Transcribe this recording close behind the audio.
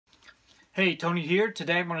Hey, Tony here.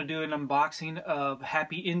 Today I'm going to do an unboxing of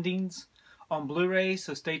Happy Endings on Blu-ray,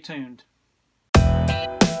 so stay tuned.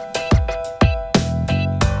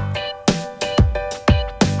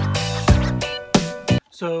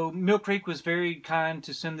 So Mill Creek was very kind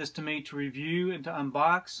to send this to me to review and to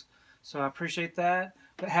unbox, so I appreciate that.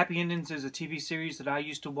 But Happy Endings is a TV series that I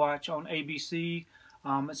used to watch on ABC.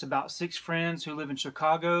 It's about 6 friends who live in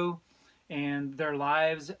Chicago and their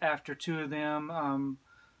lives after 2 of them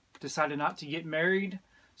decided not to get married.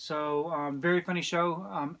 So very funny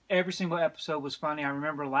show. Every single episode was funny. I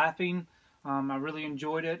remember laughing. I really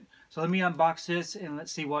enjoyed it. So let me unbox this and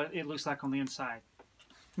let's see what it looks like on the inside.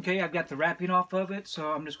 Okay, I've got the wrapping off of it,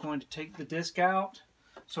 so I'm just going to take the disc out.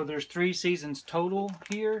 So there's 3 seasons total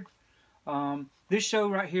here. This show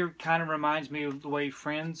right here kind of reminds me of the way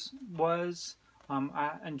Friends was.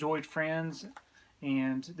 I enjoyed Friends,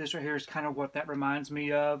 and this right here is kind of what that reminds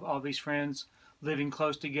me of. All these friends living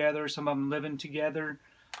close together, some of them living together.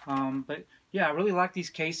 But yeah, I really like these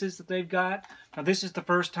cases that they've got. Now this is the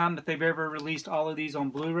first time that they've ever released all of these on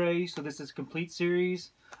Blu-ray, so this is a complete series.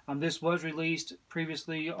 This was released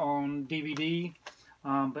previously on DVD,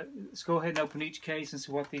 but let's go ahead and open each case and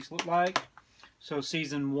see what these look like. So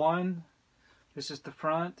season 1, this is the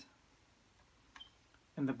front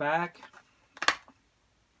and the back,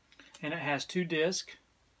 and it has 2 discs.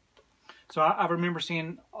 So I remember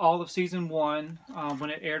seeing all of season 1 when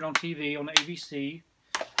it aired on TV on the ABC.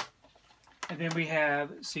 And then we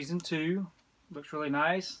have season 2. Looks really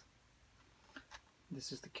nice.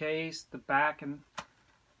 This is the case, the back, and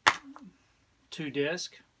 2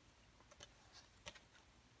 discs.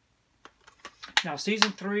 Now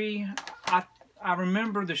season 3, I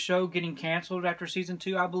remember the show getting canceled after season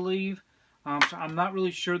 2, I believe. So I'm not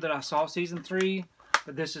really sure that I saw season 3,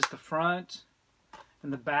 but this is the front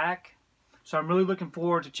and the back. So I'm really looking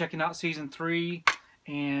forward to checking out season 3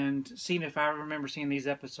 and seeing if I remember seeing these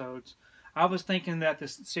episodes. I was thinking that the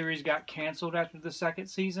series got canceled after the 2nd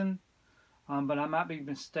season, but I might be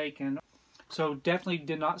mistaken. So definitely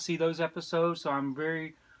did not see those episodes, so I'm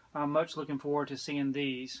very much looking forward to seeing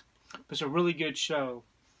these. It's a really good show.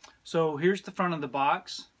 So here's the front of the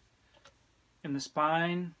box, and the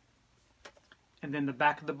spine, and then the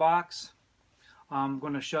back of the box. I'm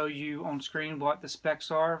going to show you on screen what the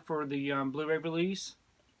specs are for the Blu-ray release.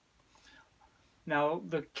 Now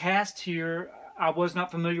the cast here, I was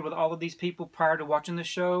not familiar with all of these people prior to watching the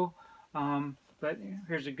show, but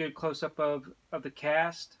here's a good close-up of the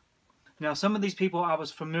cast. Now some of these people I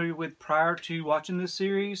was familiar with prior to watching this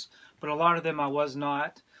series, but a lot of them I was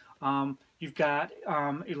not. You've got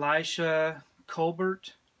Elisha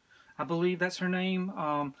Colbert, I believe that's her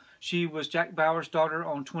name. She was Jack Bauer's daughter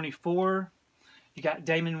on 24. You got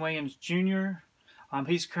Damon Wayans Jr.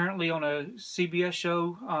 He's currently on a CBS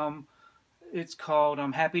show. It's called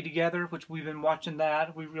Happy Together, which we've been watching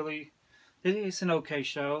that. It's an okay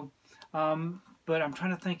show. But I'm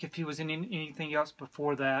trying to think if he was in anything else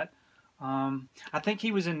before that. I think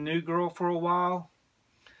he was in New Girl for a while.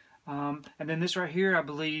 And then this right here, I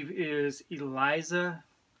believe, is Eliza.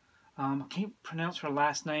 I can't pronounce her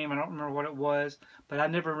last name. I don't remember what it was, but I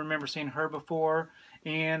never remember seeing her before.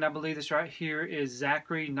 And I believe this right here is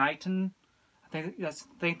Zachary Knighton. I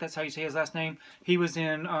think that's how you say his last name. He was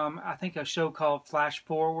in, I think, a show called Flash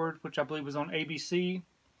Forward, which I believe was on ABC.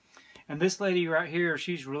 And this lady right here,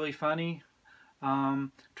 she's really funny.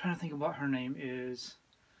 I'm trying to think of what her name is.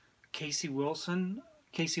 Casey Wilson.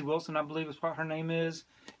 Casey Wilson, I believe, is what her name is.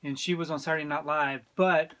 And she was on Saturday Night Live.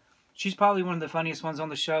 But she's probably one of the funniest ones on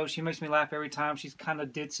the show. She makes me laugh every time. She's kind of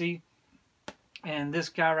ditzy. And this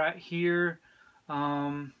guy right here,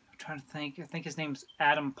 I'm trying to think. I think his name's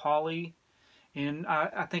Adam Pauly. And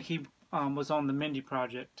I think he was on the Mindy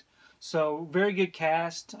Project. So, very good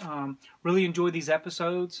cast. Really enjoyed these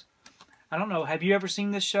episodes. I don't know, have you ever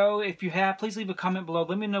seen this show? If you have, please leave a comment below.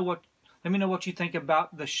 Let me know what you think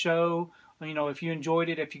about the show. You know, if you enjoyed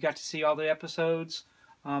it, if you got to see all the episodes.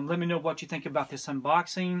 Let me know what you think about this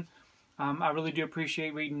unboxing. I really do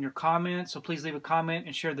appreciate reading your comments, so please leave a comment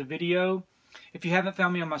and share the video. If you haven't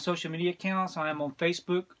found me on my social media accounts, I am on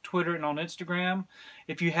Facebook, Twitter, and on Instagram.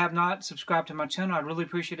 If you have not subscribed to my channel, I'd really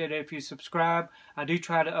appreciate it if you subscribe. I do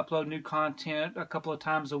try to upload new content a couple of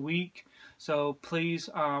times a week, so please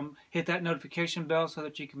hit that notification bell so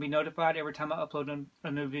that you can be notified every time I upload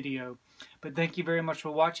a new video. But thank you very much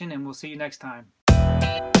for watching, and we'll see you next time.